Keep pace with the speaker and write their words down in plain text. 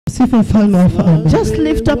Tumsifu mfalme wa falme. Just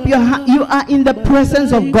lift up your hand. You are in the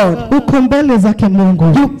presence of God. Uko mbele zake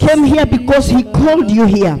Mungu. You came here because he called you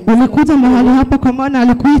here. Umekuja mahali hapa kwa maana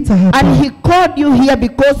alikuita hapa. And he called you here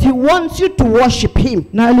because he wants you to worship him.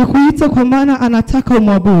 Na alikuita kwa maana anataka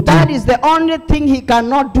umwabudu. That is the only thing he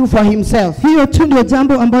cannot do for himself. Hiyo tu ndio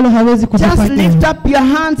jambo ambalo hawezi kufanya. Just lift up your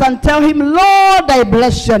hands and tell him, Lord, I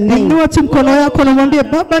bless your name. Inua tu mkono yako na mwambie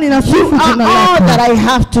Baba ninasifu jina lako. All that I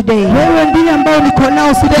have today. Wewe ndiye ambao niko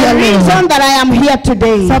nao siku ya leo. The reason that I am here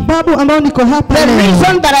today. Sababu ambao niko hapa leo. The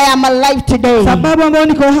reason that I am alive today. Sababu ambao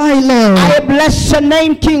niko hai leo. I bless your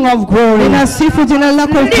name, King of glory. Ninasifu jina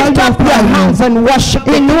lako mfalme wa falme. Lift up your hands and worship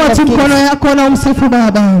the King Inua of tu kings. mkono yako na umsifu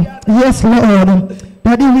Baba. Yes Lord.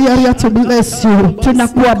 Daddy, we are here to bless you.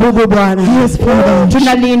 Tunakuabudu Bwana. Yes, Father.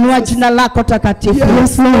 Tunaliinua jina lako takatifu.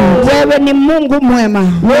 Yes, Lord. Wewe ni Mungu mwema.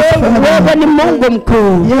 Wewe ni Mungu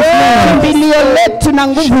mkuu. Kimbilio letu na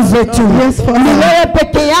nguvu zetu. Yes, Father. Ni wewe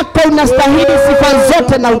peke yako unastahili sifa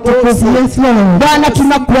zote na utukufu. Yes, Lord. Bwana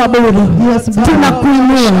tunakuabudu. Yes, Baba.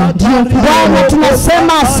 Tunakuinua. Bwana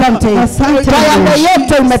tunasema asante. Kwa yale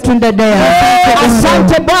yote umetundedea.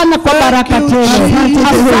 Asante Bwana kwa baraka tele.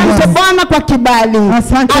 Asante Bwana kwa kibali.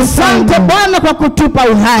 Asante Bwana kwa kutupa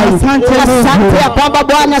uhai. Asante ya kwamba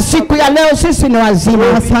Bwana siku ya leo sisi ni wazima.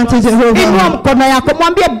 Asante Jehova. Inua mkono yako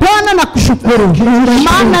mwambie Bwana nakushukuru.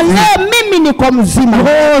 Maana leo mimi niko mzima.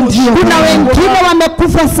 Kuna wengine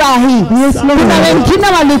wamekufa saa hii. Kuna wengine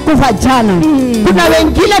walikufa jana. Kuna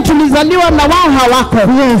wengine tulizaliwa na wao hawako.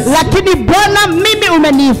 Lakini Bwana mimi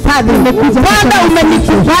umenihifadhi. Bwana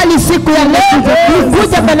umenikubali siku ya leo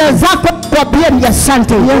kuja mbele zako kwa bien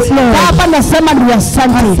asante. Baba nasema ni asante.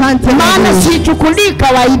 Maana sichukulii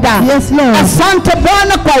kawaida. Asante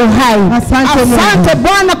Bwana kwa uhai. Asante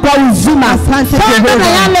Bwana kwa uzima. Bwana na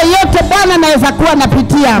yale yote Bwana naweza kuwa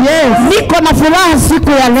napitia. Niko na furaha siku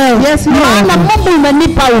ya leo. Maana Mungu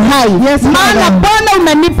umenipa uhai. Maana Bwana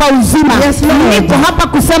umenipa uzima. Niko hapa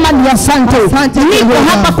kusema ni asante. Niko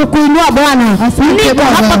hapa kukuinua Bwana. Niko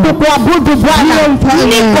hapa kukuabudu Bwana.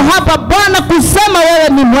 Niko hapa Bwana kusema wewe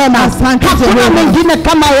ni mwema. Hakuna mwingine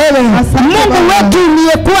kama wewe. Mungu wetu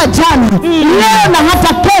uliyekuwa jana, leo na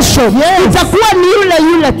hata kesho itakuwa ni yule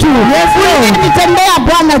yule tu. Ulinitendea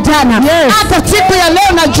Bwana jana. Hata siku ya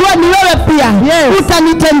leo najua ni wewe pia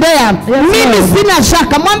utanitendea. Mimi sina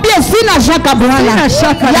shaka. Mwambie sina shaka Bwana.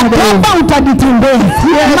 Ya kwamba utanitendea.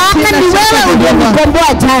 Maana ni wewe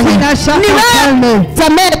uliyenikomboa jana. Ni wewe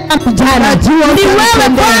samehe jana. Ni wewe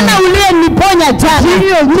Bwana uliyeniponya jana.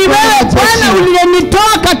 Ni wewe Bwana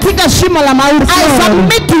uliyenitoa katika shimo la mauti. I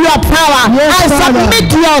submit to your power. I submit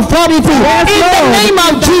to your authority. In the name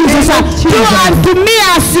of Jesus. Do unto me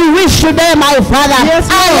as you wish today, my Father.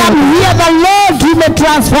 I am here, the Lord, you may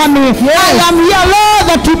transform me. I am here, Lord,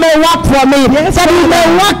 that you may work for me. That you may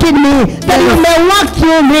work in me. That you may work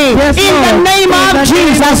through me. In the name of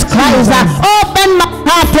Jesus Christ. Open my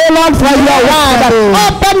heart, O Lord, for your word.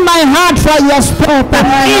 Open my heart for your spirit.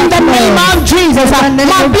 In the name of Jesus.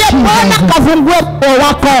 Mwambie Bwana kafungue moyo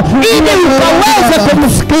wako ili ukaweze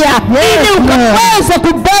kumsikia, ili ukaweze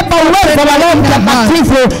kubeba uwezo wa Roho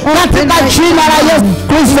Mtakatifu katika jina la Yesu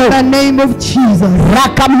Kristo. In the name of Jesus.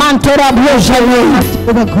 Rakamanto raboja wewe.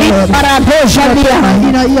 Ikaradoja dia.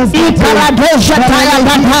 Ikaradoja taya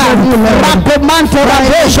bata. Rakomanto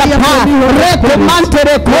raboja pa. Rekomanto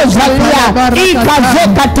rekoja lia.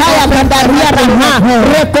 Ikazeka taya gandaria raha.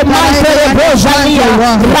 Rekomanto rekoja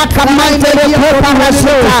lia. Rakamanto rekopa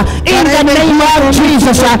rasota. In the name of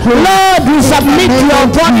Jesus, Lord, we submit to your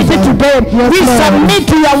authority today. We submit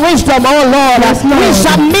to your wisdom, oh Lord. We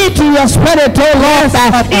submit to your spirit, oh Lord.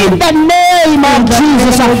 In the name of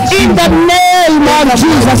Jesus. In the name of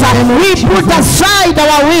Jesus. We put aside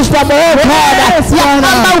our wisdom, oh God. Ya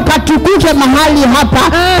kwamba ukatukuke mahali hapa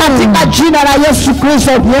katika jina la Yesu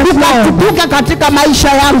Kristo. Ukatukuke katika maisha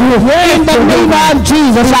yangu. In the name of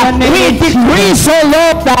Jesus. We decrease, oh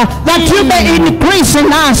Lord, that you may increase in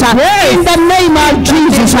us. In the name of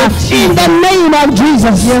Jesus. In the name of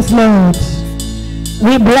Jesus. Yes, Lord.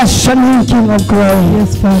 We bless your name, King of glory.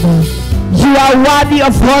 Yes, Father. You are worthy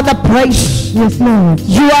of all the praise. Yes, Lord.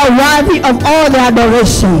 You are worthy of all the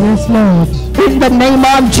adoration. Yes, Lord. In the name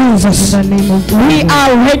of Jesus. In the name of Jesus. We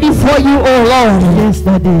are ready for you, O Lord. Yes,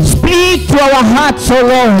 Daddy. Speak to our hearts, O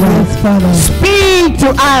Lord. Yes, Father. Speak to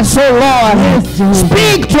us, O Lord. Yes,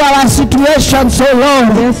 speak to our situations, O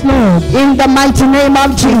Lord. Yes, Lord. In the mighty name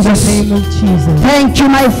of Jesus. In the name of Jesus. Thank you,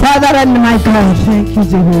 my Father and my God. Thank you,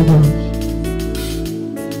 Jehovah.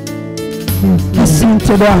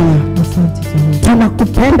 Asante Bwana. Asante Jehovah.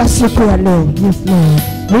 Tunakupenda siku ya leo. Yes, Lord.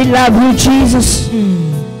 We love you, Jesus.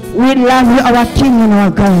 We love you, our King and our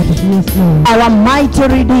God. Yes, Lord. Our mighty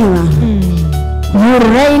Redeemer. You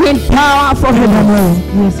reign in power forevermore.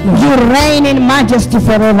 Yes, Lord. You reign in majesty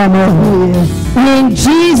forevermore. Yes. In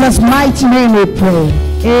Jesus' mighty name we pray.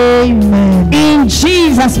 Amen. In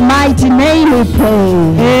Jesus' mighty name we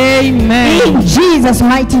pray. Amen. In Jesus'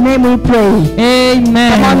 mighty name we pray.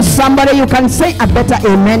 Amen. Come on, somebody, you can say a better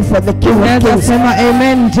amen for the King of Kings.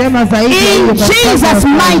 Amen. In Jesus'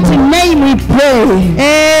 mighty name we pray.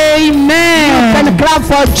 Amen. You can clap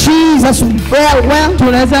for Jesus well.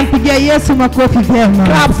 Tunaweza mpigia Yesu makofi vyema.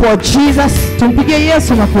 Clap for Jesus. Tumpigie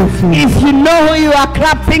Yesu makofi. If you know who you are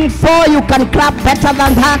clapping for, you can clap better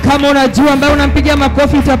than that. Kama unajua ambaye unampigia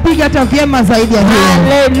makofi utapiga hata vyema zaidi ya hiyo.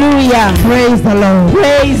 Hallelujah. Praise the Lord.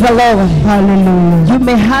 Praise the Lord. Hallelujah. You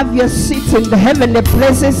may have your seats in the heavenly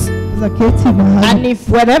places. Zaketi mahali. And if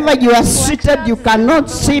wherever you are seated you cannot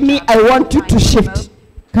see me, I want you to shift.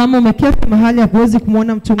 Kama umeketi mahali hakuwezi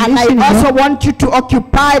kumuona mtumishi. And I also want you to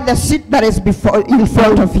occupy the seat that is in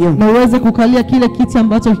front of you. Na uweze kukalia kile kiti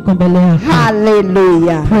ambacho kiko mbele yako.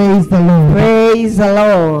 Hallelujah. Praise the Lord. Praise the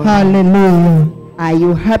Lord. Hallelujah. Are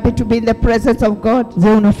you happy to be in the presence of God? Je,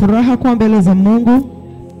 una furaha kwa mbele za Mungu?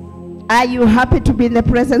 Are you happy to be in the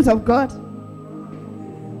presence of God?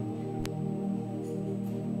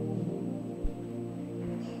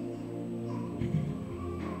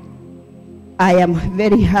 I am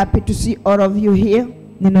very happy to see all of you here.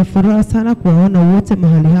 Nina furaha sana kuwaona wote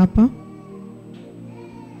mahali hapa.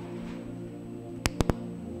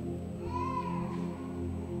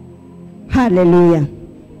 Hallelujah.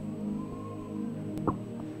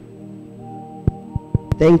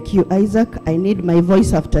 Thank you, Isaac. I need my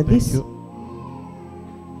voice after this.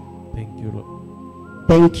 Thank you, Lord.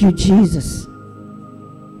 Thank you, Jesus.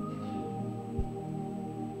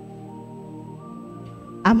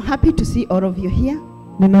 I'm happy to see all of you here.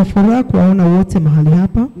 Nina furaha kuwaona wote mahali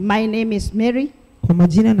hapa. My name is Mary. Kwa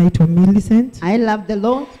majina naitwa Millicent. I love the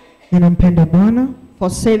Lord Ninampenda Bwana for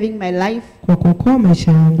saving my life kwa kuokoa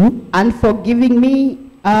maisha yangu and for giving me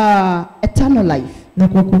eternal life. na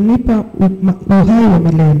kwa kunipa uhai wa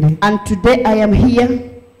milele. And today I am here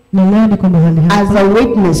Na leo niko mahali as hapa a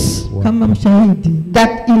witness kama mshahidi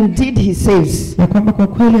that indeed he saves, ya kwamba kwa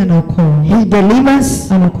kweli anaokoa, he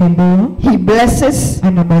delivers, anakomboa, he blesses,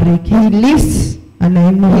 anabariki, he lifts,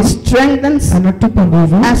 anainua, he strengthens. anatupa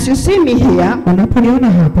nguvu. As you see me here,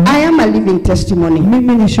 Unaponiona hapa, I am a living testimony.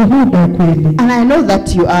 mimi ni shuhuda wa kweli. And I know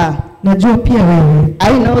that you are. Najua pia wewe.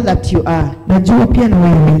 I know that you are. Najua pia na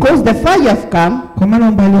wewe. Because the far you have come, Kwa maana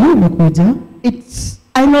umbali huu umekuja,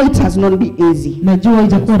 I know it has not been easy. najua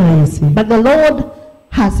haijakuwa rahisi. But the Lord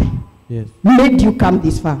has made you come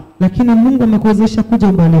this far. Lakini Mungu amekuwezesha kuja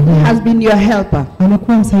umbali He huu. has been your helper.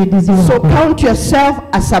 Amekuwa msaidizi So wako. count yourself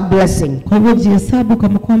as a blessing Kwa hivyo jihesabu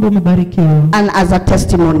kama kwamba umebarikiwa and as a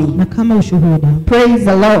testimony. na kama ushuhuda. Praise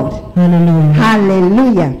the Lord. Hallelujah.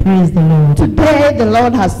 Hallelujah. Praise the Lord. Today the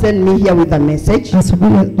Lord has sent me here with a message,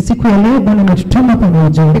 Siku ya leo Bwana ametutuma hapa na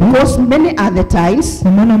ujumbe. because many are the times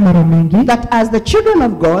Kwa maana mara mingi that as the children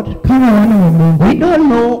of God, kama wana wa Mungu we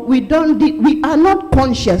don't know, we are not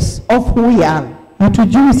conscious of who we are.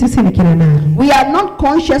 hatujui sisi ni kina nani. We are not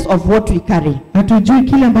conscious of what we carry. Hatujui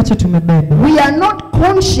kile ambacho tumebeba. We are not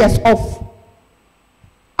conscious of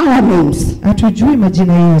our names. Hatujui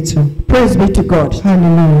majina yetu. Praise be to God.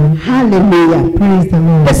 Hallelujah. Hallelujah. Praise the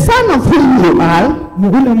Lord. The son of whom you are, Ni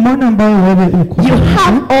ule mwana ambaye wewe uko. you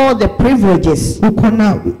have all the privileges Uko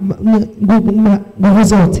na nguvu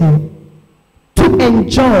zote to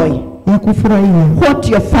enjoy ya kufurahia what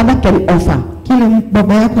your father can offer, kile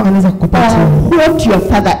baba yako anaweza kukupatia, or what your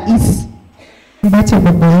father is. ambacho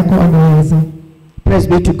baba yako anaweza. Praise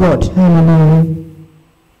be to God. Hallelujah.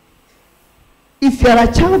 If you are a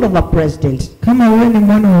child of a president, Kama wewe ni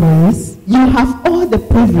mwana wa rais, you have all the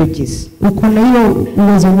privileges uko na hiyo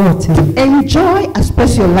uwezo wote enjoy a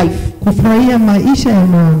special life kufurahia maisha ya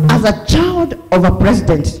mwana as a child of a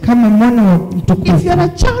president. kama mwana wa If mtukufu. you are a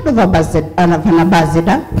child of an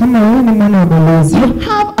ambassador, Kama wewe ni mwana wa balozi, you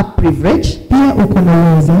have a privilege pia uko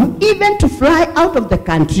na uwezo even to fly out of the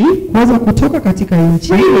country kuweza kutoka katika nchi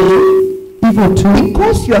freely, hivyo tu,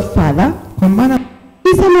 because your father kwa maana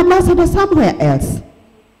is an ambassador somewhere else.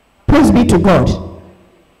 Praise be to God.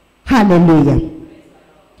 Hallelujah.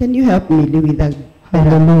 Can you help me with that?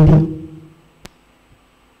 haleluya.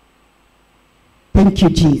 Thank you,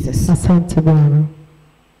 Jesus. Asante Bwana.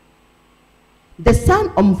 The son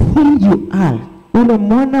of whom you are, Ule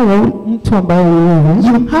mwana wa mtu ambaye wewe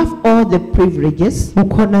you have all the privileges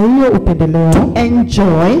uko na hiyo upendeleo to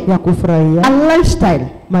enjoy ya kufurahia a lifestyle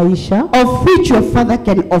maisha of which your father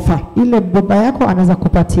can offer. ile baba yako anaweza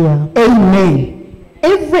kupatia. Amen.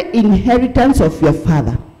 Every inheritance of your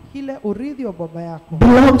father Kile urithi wa baba yako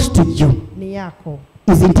belongs to you. ni yako.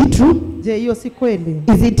 Isn't it true? Je, hiyo si kweli?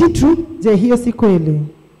 Isn't it true? Je, hiyo si kweli?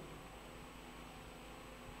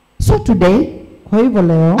 So today, Kwa hivyo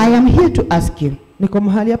leo I am here to ask you, niko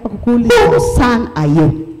mahali hapa kukuuliza, whose son are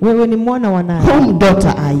you? wewe ni mwana wa nani? Whose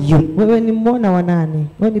daughter are you? Wewe ni mwana wa nani?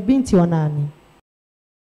 Wewe ni binti wa nani?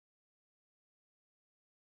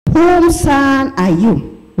 Whose son are you?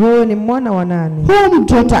 Wewe ni mwana wa nani? Whose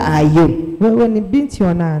daughter are you? Wewe ni binti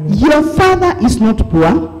wa nani? Your father is not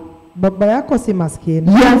poor. Baba yako si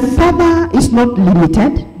maskini. Your father is not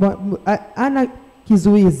limited. Ana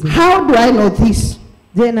kizuizi. How do I know this?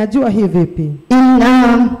 Je, najua hii vipi?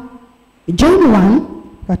 In John 1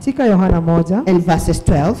 Katika Yohana 1 and verses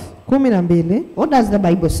 12, 12, what does the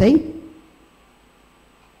Bible say?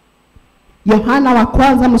 Yohana wa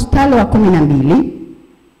kwanza mstari wa 12.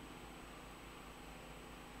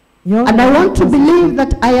 And I want to believe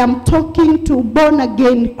that I am talking to born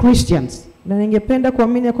again Christians. Na ningependa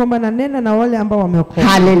kuamini kwamba nanena na wale ambao wameokoka.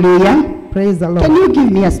 Hallelujah. Praise the Lord. Can you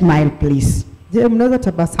give me a smile, please? Je, mnaweza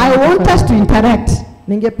tabasamu? I want us to interact.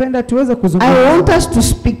 Ningependa tuweze kuzungumza. I want us to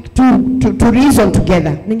speak, to reason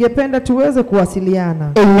together. Ningependa tuweze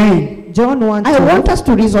kuwasiliana. Amen. John 1. I want us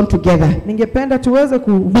to reason together. Ningependa tuweze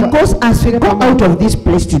Because as we go out of this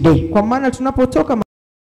place today, kwa maana tunapotoka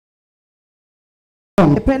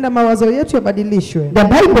ningependa mawazo yetu yabadilishwe. the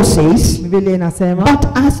Bible says, Biblia inasema, but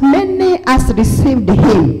as many as received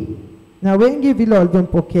him, na wengi vile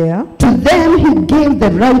walivyompokea, to them he gave the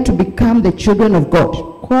right to become the children of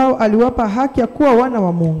God. kwao aliwapa haki ya kuwa wana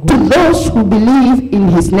wa Mungu. To those who believe in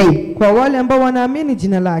his name. Kwa wale ambao wanaamini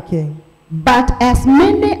jina lake. But as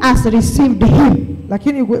many as received him.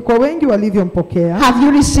 Lakini kwa wengi walivyompokea. Have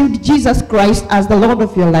you received Jesus Christ as the Lord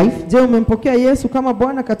of your life? Je, umempokea Yesu kama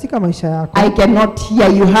Bwana katika maisha yako? I cannot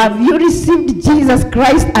hear you. Have you received Jesus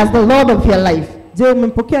Christ as the Lord of your life? Je,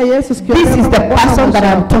 umempokea Yesu siku This is the person that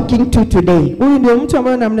I'm talking to today. Huyu ndio mtu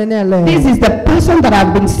ambaye namnenea leo. This is the person that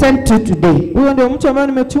I've been sent to today. Huyo ndio mtu ambaye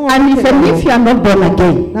nimetumwa. And even if you are not born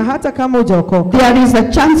again, na hata kama hujaokoka, there is a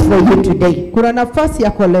chance for you today. Kuna nafasi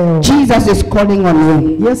yako leo. Jesus is calling on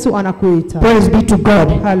you. Yesu anakuita. Praise be to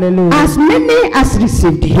God. Hallelujah. As many as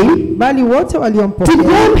received him, bali wote waliompokea, to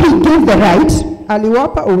them he gave the right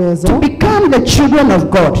aliwapa uwezo to become the children of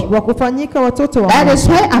God. wa kufanyika watoto wa Mungu. That is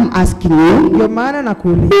why I'm asking you, ndio maana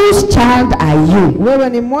nakuuliza, whose child are you? wewe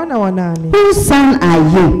ni mwana wa nani? Whose son are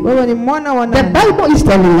you? Wewe ni mwana wa The nani? Bible is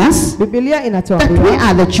telling us Biblia that we inatuambia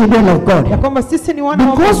are the children of God ya kwamba sisi ni wana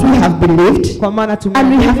wa because we Mungu, have believed kwa maana and we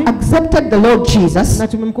have tumeamini accepted the Lord Jesus na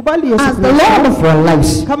tumemkubali Yesu as the Kristo Lord of our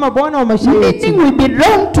lives. kama Bwana wa maisha Meaning yetu. we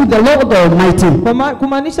belong to the Lord Almighty,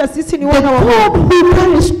 Kumaanisha sisi ni the wana wa God Mungu. who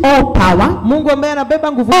carries all power, Mungu ambaye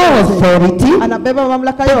anabeba nguvu all yote, authority, anabeba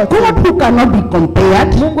mamlaka yote. God who cannot be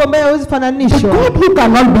compared, Mungu ambaye hawezi the fananishwa, God who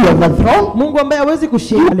cannot be overthrown. Mungu ambaye hawezi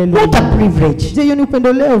kushinda. What a privilege Je, hiyo ni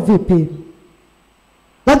upendeleo vipi?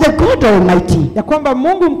 that the God Almighty, Ya kwamba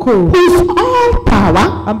Mungu mkuu who is all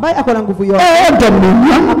power, ambaye ako na nguvu yote, all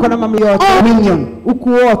dominion, ako na mamlaka yote, all dominion, ukuu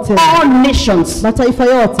wote, all nations, mataifa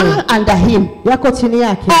yote all under him, yako chini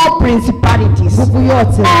yake, all principalities, nguvu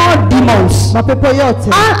yote, all demons, mapepo yote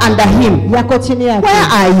all under him. yako chini yake. Where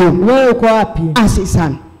are you Wewe uko wapi as his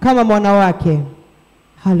son? kama mwana wake?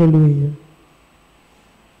 Hallelujah.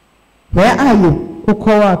 Where are you? Uko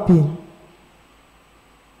wapi?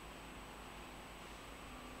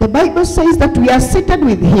 The Bible says that we are seated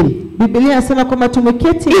with him Biblia inasema kwamba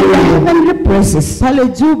tumeketi in the naye heavenly places pale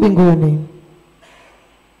juu mbinguni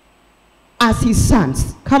as his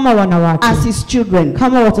sons, kama wanawake, as his children,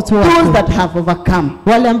 kama watoto those wake, that have overcome,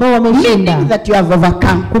 wale ambao meaning wameshinda, that you have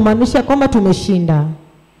overcome. kumaanisha kwamba tumeshinda.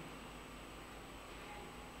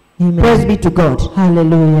 Praise Amen. be to God.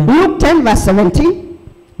 Hallelujah. Luke 10 verse 17.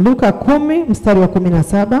 Luka 10 mstari wa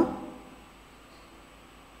 17.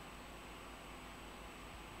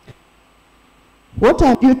 What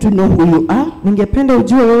have you to know who you are? Ningependa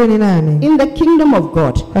ujue wewe ni nani In the kingdom of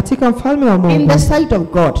God, katika mfalme wa in Mungu, the sight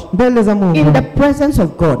of God, mbele za in Mungu, the presence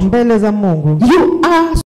of God. mbele za Mungu. You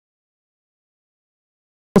are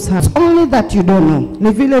only that you don't know.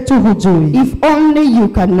 Ni vile tu hujui. If only you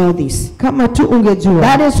can know this. Kama tu ungejua.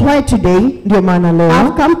 That is why today Ndio maana leo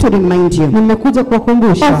I've come to remind you nimekuja of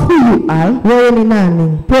kuwakumbusha who you are. wewe ni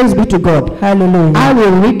nani. Praise be to God. Hallelujah. I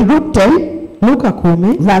will read Luke 10 Luka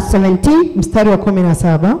 10 verse 17. mstari wa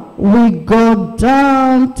 17 We go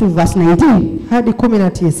down to verse 19. hadi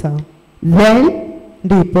 19. Then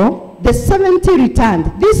Ndipo the 70 returned.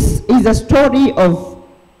 This is a story of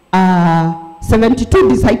 72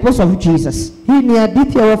 disciples of Jesus. Hii ni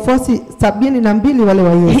hadithi ya wafuasi 72 wale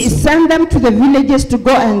wa He Yesu. sent them to the villages to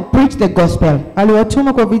go and preach the gospel.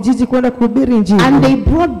 Aliwatuma kwa vijiji kwenda kuhubiri Injili. And they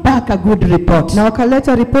brought back a good report. Na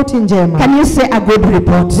wakaleta ripoti njema. Can you say a good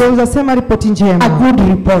report? Je, unasema ripoti njema? A good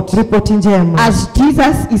report. Ripoti njema. As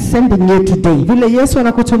Jesus is sending you today. Vile Yesu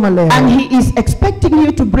anakutuma leo. And he is expecting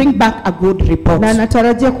you to bring back a good report. Na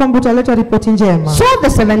anatarajia kwamba utaleta ripoti njema. So the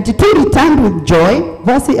 72 returned with joy.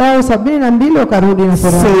 Basi hao 72 wakarudi na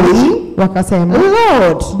furaha. Saying, wakasema,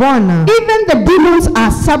 Lord, Bwana, even the demons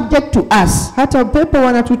are subject to us. hata pepo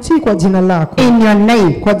wanatutii kwa jina lako. In your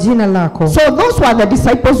name. Kwa jina lako. So those were the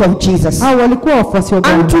disciples of Jesus. Hao walikuwa wafuasi wa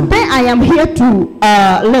Bwana. And today I am here to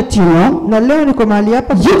let you know. Na leo niko mahali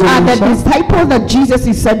hapa You are the kukujulisha. disciple that Jesus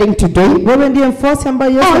is sending today. Wewe ndiye mfuasi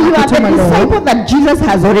ambaye Yesu Or you are the ametuma leo. disciple that Jesus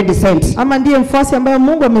has already sent. Ama ndiye mfuasi ambaye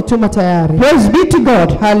Mungu ametuma tayari. Praise be to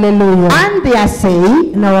God. Hallelujah. And they are saying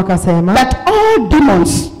Na wakasema that all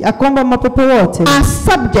demons ya kwamba mapepo wote are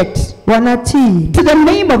subject wanatii to the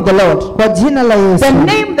name of the Lord. kwa jina la Yesu. The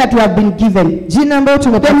name that you have been given. Jina ambayo The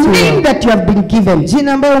name tumepatiwa. that you have been given.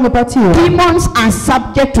 Jina ambayo umepatiwa. Demons are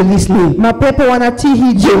subject to this name. Mapepo wanatii hii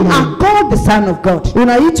You jina. are called the Son of God.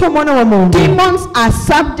 Unaitwa mwana wa Mungu. Demons are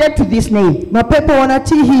subject to this name. Mapepo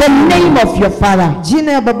wanatii hii The jina. name of your Father.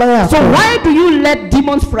 Jina ya baba yako. So why do you let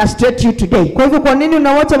demons frustrate you today? Kwa hivyo kwa nini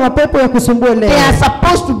unawacha mapepo ya kusumbua leo? They are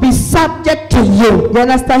supposed to be subject to you,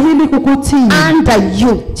 Yanastahili kukutii under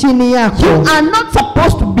you. chini yako. You are not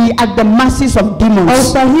supposed to be at the mercies of demons.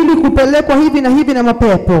 Haustahili kupelekwa hivi na hivi na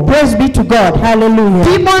mapepo. Praise be to God. Hallelujah.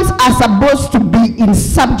 Demons are supposed to be in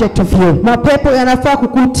subject of you. Mapepo yanafaa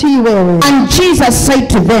kukutii wewe. And Jesus said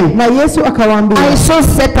to them, Na Yesu akawaambia, I saw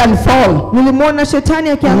Satan fall nilimwona shetani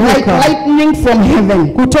like akianguka lightning from heaven.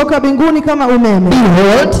 kutoka mbinguni kama umeme.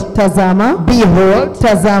 Behold, Tazama, behold,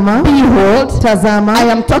 tazama, behold, tazama.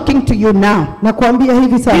 I am talking to you now. Nakwambia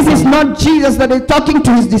hivi This is sasa. not Jesus that is talking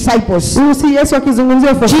to his disciples. Huyu si Yesu akizungumzia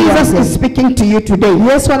wafuasi Jesus wake. is speaking to you today.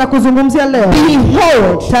 Yesu anakuzungumzia leo.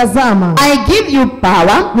 Behold, Tazama, I give you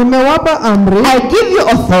power, nimewapa amri, I give you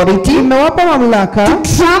authority nimewapa mamlaka to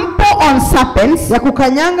trample on serpents ya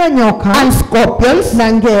kukanyanga nyoka and scorpions,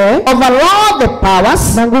 na ngee over all the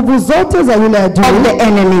powers na nguvu zote za yule of adui the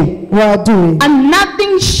enemy. wa adui, And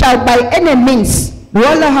nothing shall by any means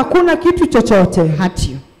wala hakuna kitu chochote hurt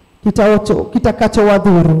you.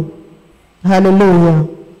 kitakachowadhuru. Haleluya,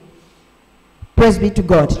 Praise be to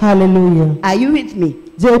God. haleluya. Are you with me?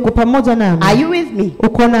 Je, uko pamoja Are nami? you with me?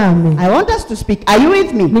 Uko nami? I want us to speak. Are you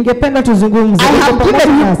with me? Ningependa tuzungumze. I have Uko pamoja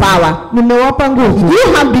given you nasi? power. Nimewapa nguvu.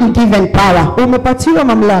 You have been given power Umepatiwa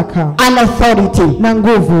mamlaka and authority na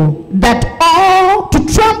nguvu that all to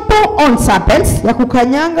trample on serpents, ya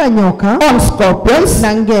kukanyanga nyoka on scorpions,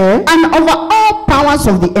 na ngee and over all powers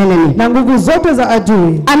of the enemy. na nguvu zote za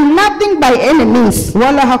adui, And nothing by any means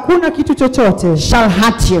wala hakuna kitu chochote shall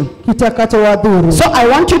hurt you. kitakachowadhuru. So I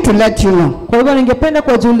want you to let you know Kwa hivyo ningependa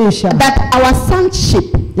kuwajulisha that our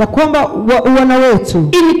sonship ya kwamba wana wetu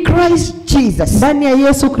in Christ Jesus ndani ya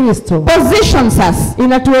Yesu Kristo positions us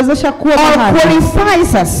inatuwezesha kuwa or mahali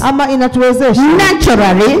qualifies us ama inatuwezesha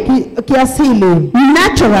naturally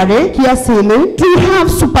kiasili to have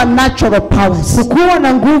supernatural powers. kukuwa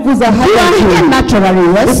na nguvu za You hali are ya here juu. naturally,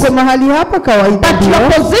 yes. Uko mahali hapa kawaida But your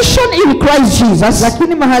ndio, position in Christ Jesus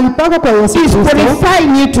lakini mahali pako kwa Yesu is Kristo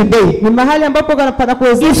qualifying you today. ni mahali ambapo Is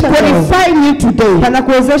panakuwezesha leo, qualifying you today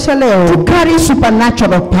panakuwezesha to leo carry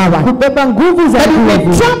supernatural power. kubeba nguvu za That you may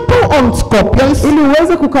nguvu trample on scorpions, ili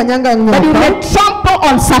uweze kukanyanga that you may nyoka, trample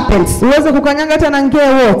on serpents. uweze kukanyanga hata na ngee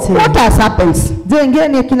wote. What are serpents? Je, ngee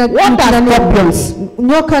ni akina What are scorpions?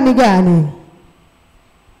 nyoka ni gani?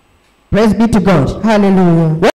 Praise be to God. Hallelujah.